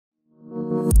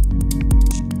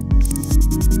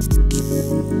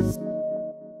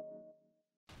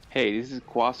Hey, this is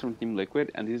Quas from Team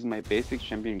Liquid, and this is my basic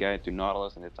champion guide to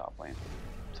Nautilus in the top lane.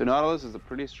 So Nautilus is a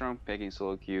pretty strong pick in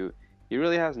solo queue. He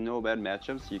really has no bad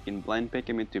matchups. You can blind pick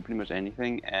him into pretty much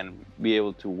anything and be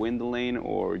able to win the lane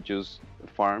or just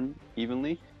farm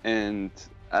evenly. And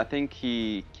I think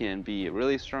he can be a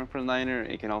really strong frontliner.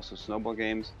 He can also snowball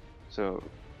games. So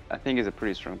I think he's a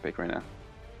pretty strong pick right now.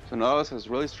 So Nautilus has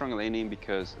really strong laning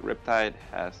because Riptide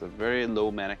has a very low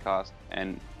mana cost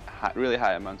and really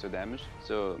high amounts of damage.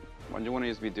 So what you want to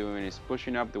just be doing is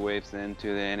pushing up the waves into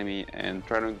the enemy and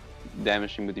try to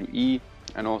damage him with your E,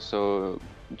 and also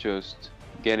just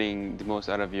getting the most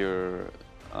out of your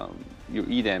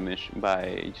E damage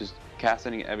by just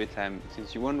casting every time,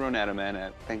 since you won't run out of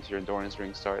mana thanks to your Doran's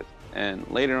Ring start. And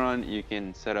later on you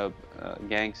can set up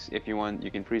ganks if you want.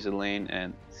 You can freeze the lane,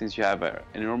 and since you have an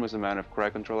enormous amount of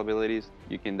crowd control abilities,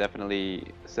 you can definitely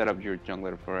set up your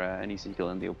jungler for an easy kill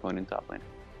in the opponent top lane.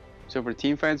 So for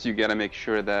team fights, you gotta make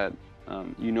sure that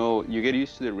you get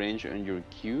used to the range on your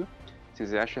Q,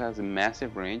 since it actually has a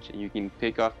massive range, and you can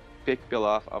pick Bill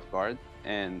off guard,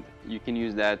 and you can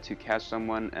use that to catch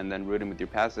someone and then root him with your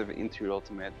passive into your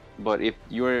ultimate. But if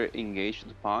you're engaged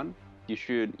with the pawn, you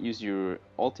should use your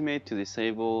ultimate to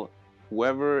disable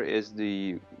whoever is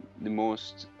the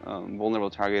most vulnerable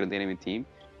target of the enemy team.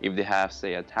 If they have,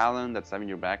 say, a Talon that's having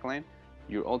your backline,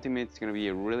 your ultimate is going to be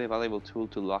a really valuable tool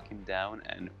to lock him down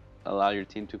and allow your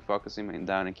team to focus him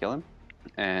down and kill him.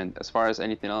 And as far as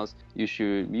anything else, you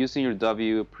should be using your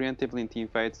W preemptively in team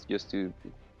fights just to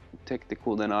take the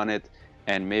cooldown on it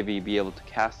and maybe be able to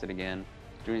cast it again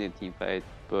during the team fight.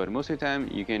 But most of the time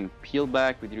you can peel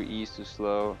back with your E's to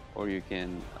slow, or you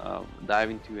can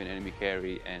dive into an enemy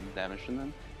carry and damage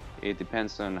them. It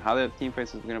depends on how the team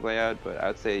fight is going to play out, but I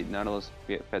would say Nautilus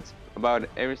fits about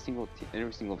every single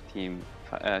team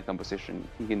composition.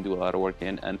 You can do a lot of work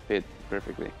in and fit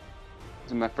perfectly.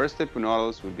 So my first tip for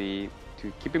Nautilus would be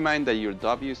to keep in mind that your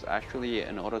W is actually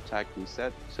an auto attack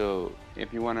reset. So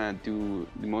if you want to do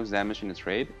the most damage in a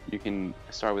trade, you can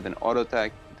start with an auto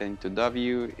attack, then to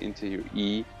W, into your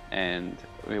E, and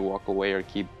walk away or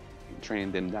keep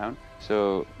training them down.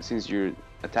 So since your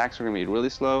attacks are going to be really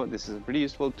slow, this is a pretty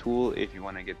useful tool if you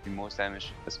want to get the most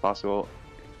damage as possible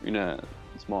in a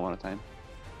small amount of time.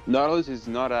 Nautilus is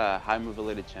not a high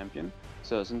mobility champion,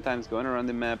 so sometimes going around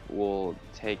the map will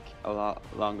take a lot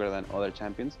longer than other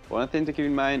champions. One thing to keep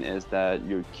in mind is that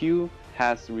your Q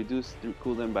has reduced the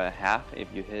cooldown by half if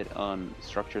you hit on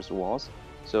structures or walls.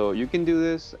 So you can do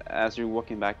this as you're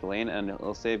walking back the lane, and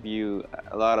it'll save you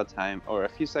a lot of time, or a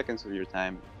few seconds of your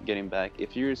time getting back.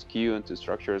 If you use Q into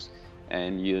structures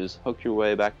and you just hook your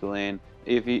way back the lane,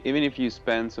 even if you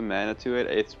spend some mana to it,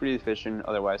 it's pretty efficient.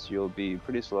 Otherwise you'll be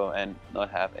pretty slow and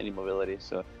not have any mobility.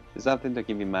 So it's something to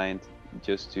keep in mind,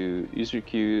 just to use your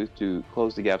Q to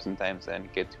close the gap sometimes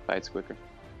and get to fights quicker.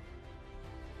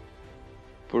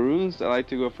 For runes, I like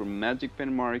to go for magic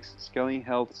pin marks, scaling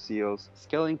health seals,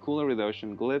 scaling cooler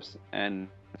reduction glyphs, and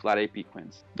flat AP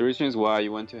quints. The reason is why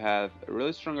you want to have a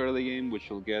really strong early game, which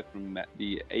you'll get from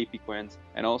the AP quints,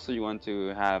 and also you want to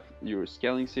have your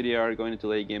scaling CDR going into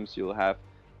late games. You'll have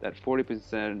that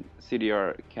 40%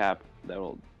 CDR cap that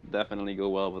will definitely go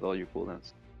well with all your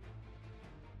cooldowns.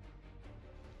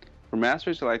 For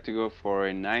masters, I like to go for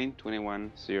a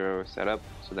 9-21-0 setup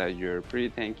so that you're pretty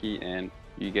tanky and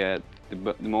you get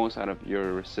the most out of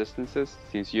your resistances,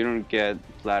 since you don't get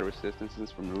flat resistances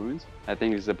from runes. I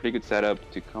think this is a pretty good setup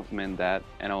to complement that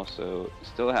and also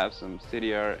still have some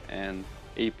CDR and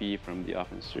AP from the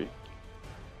offense tree.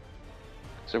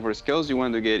 So for skills, you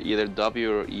want to get either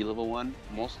W or E level 1,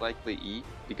 most likely E,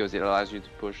 because it allows you to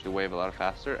push the wave a lot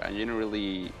faster, and you don't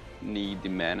really need the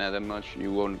mana that much.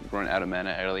 You won't run out of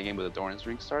mana early game with a Doran's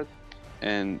Ring start.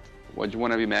 And what you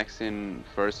want to be maxing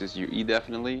first is your E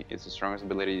definitely. It's the strongest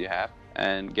ability you have.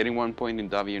 And getting 1 point in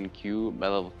W and Q by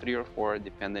level 3 or 4,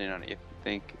 depending on if you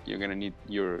think you're going to need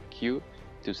your Q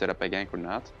to set up a gank or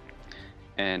not.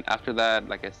 And after that,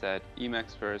 like I said, E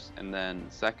max first, and then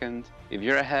second. If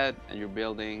you're ahead and you're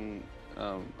building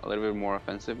a little bit more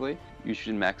offensively, you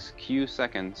should max Q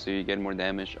second so you get more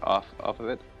damage off of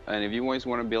it. And if you always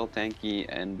want to build tanky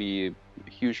and be a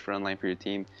huge frontline for your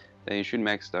team, then you should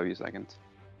max W second.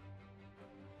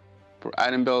 For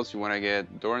item builds, you want to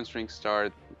get Doran's Ring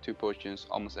start, 2 potions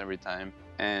almost every time.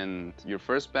 And your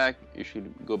first back, you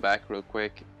should go back real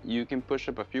quick. You can push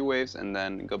up a few waves and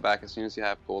then go back as soon as you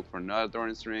have gold for another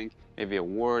Doran's Ring, maybe a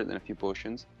ward and a few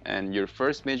potions. And your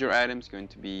first major item is going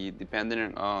to be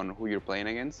dependent on who you're playing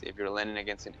against. If you're landing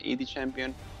against an AD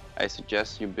champion, I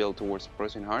suggest you build towards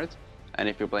Frozen Heart. And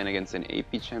if you're playing against an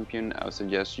AP champion, I would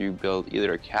suggest you build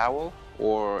either a Cowl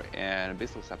or an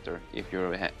Abyssal Scepter if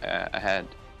you're ahead.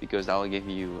 because that will give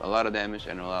you a lot of damage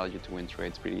and allow you to win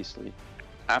trades pretty easily.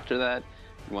 After that,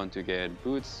 you want to get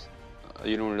boots.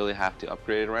 You don't really have to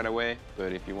upgrade it right away,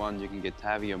 but if you want, you can get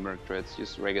Tavi or Merc threads,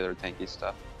 just regular tanky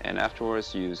stuff. And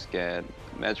afterwards, you just get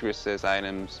magic resist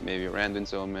items, maybe random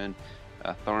Zoman,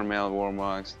 Thornmail,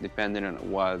 Warmogs, depending on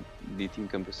what the team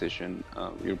composition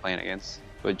you're playing against.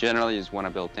 But generally, you just want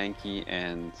to build tanky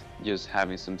and just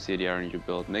having some CDR in your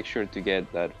build. Make sure to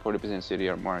get that 40%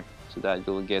 CDR mark so that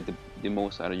you'll get the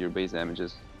most out of your base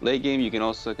damages. Late game, you can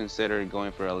also consider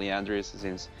going for a Leandris,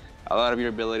 since a lot of your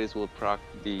abilities will proc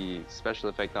the special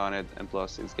effect on it, and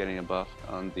plus it's getting a buff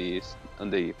on the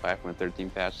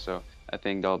 5.13 patch. So I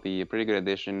think that'll be a pretty good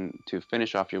addition to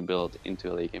finish off your build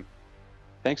into a late game.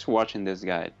 Thanks for watching this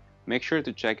guide. Make sure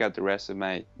to check out the rest of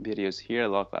my videos here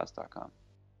at lawclass.com.